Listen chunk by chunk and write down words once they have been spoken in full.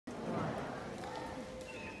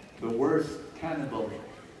The worst cannibal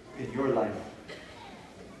in your life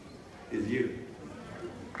is you.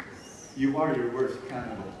 You are your worst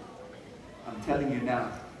cannibal. I'm telling you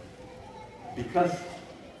now. Because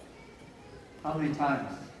how many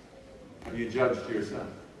times have you judged yourself?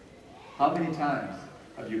 How many times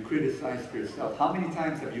have you criticized yourself? How many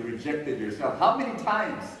times have you rejected yourself? How many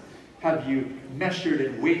times have you measured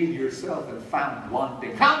and weighed yourself and found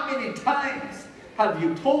wanting? How many times have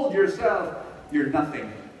you told yourself, you're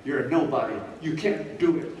nothing, you're a nobody, you can't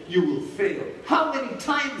do it, you will fail? How many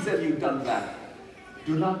times have you done that?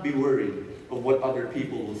 Do not be worried of what other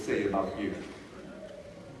people will say about you.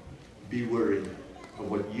 Be worried of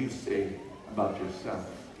what you say about yourself,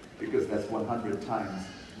 because that's 100 times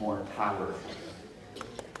more powerful.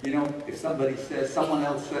 You know, if someone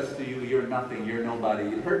else says to you, you're nothing, you're nobody,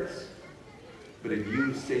 it hurts. But if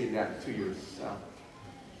you say that to yourself,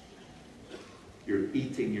 you're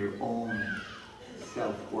eating your own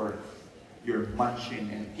self-worth. You're munching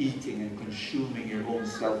and eating and consuming your own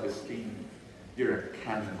self-esteem. You're a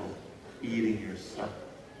cannibal, eating yourself.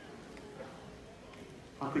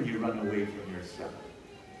 How can you run away from yourself?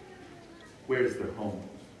 Where's the home?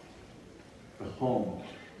 The home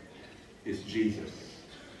is Jesus.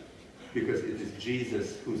 Because it is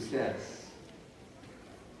Jesus who says,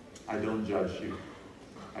 I don't judge you.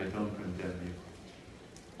 I don't condemn you.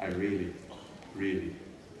 I really, really,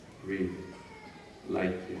 really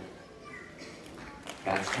like you.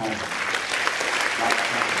 That's home. That's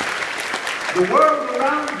home. The world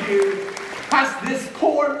around you has this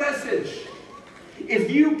core message.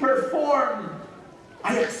 If you perform,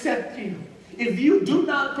 I accept you. If you do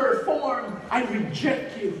not perform, I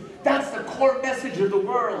reject you. That's the core message of the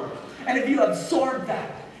world. And if you absorb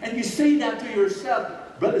that, and you say that to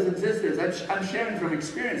yourself, brothers and sisters, I'm sharing from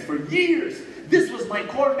experience. For years, this was my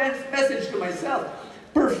core message to myself.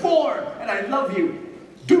 Perform, and I love you.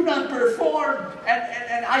 Do not perform,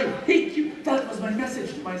 and I hate you. That was my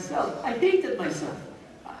message to myself. I hated myself.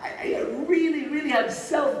 I really, really had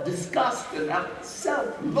self-disgust and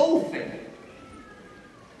self-loathing.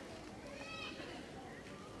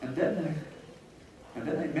 And then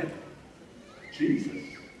I met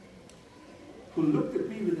Jesus, who looked at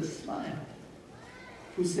me with a smile,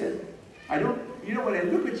 who said, when I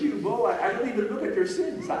look at you, Bo, I don't even look at your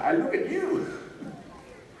sins. I look at you.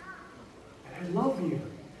 And I love you.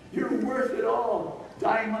 You're worth it all,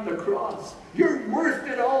 dying on the cross. You're worth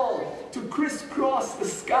it all to crisscross the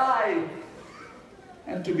sky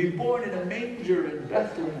and to be born in a manger in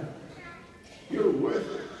Bethlehem. You're worth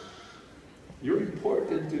it. You're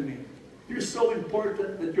important to me. You're so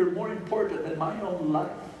important that you're more important than my own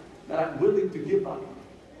life, that I'm willing to give up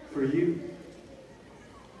for you.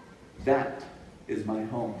 That is my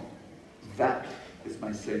home. That is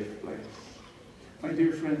my safe place. My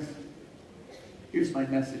dear friends, here's my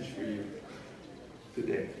message for you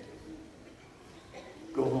today.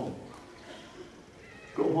 Go home.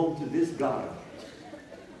 Go home to this God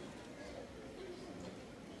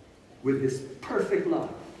with His perfect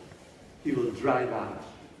love. He will drive out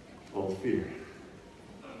all fear.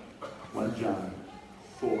 1 John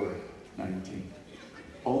 4:19.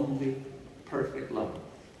 Only perfect love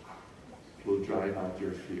will drive out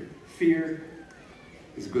your fear. Fear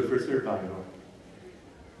is good for survival,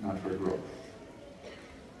 not for growth.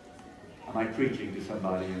 Am I preaching to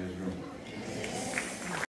somebody in this room?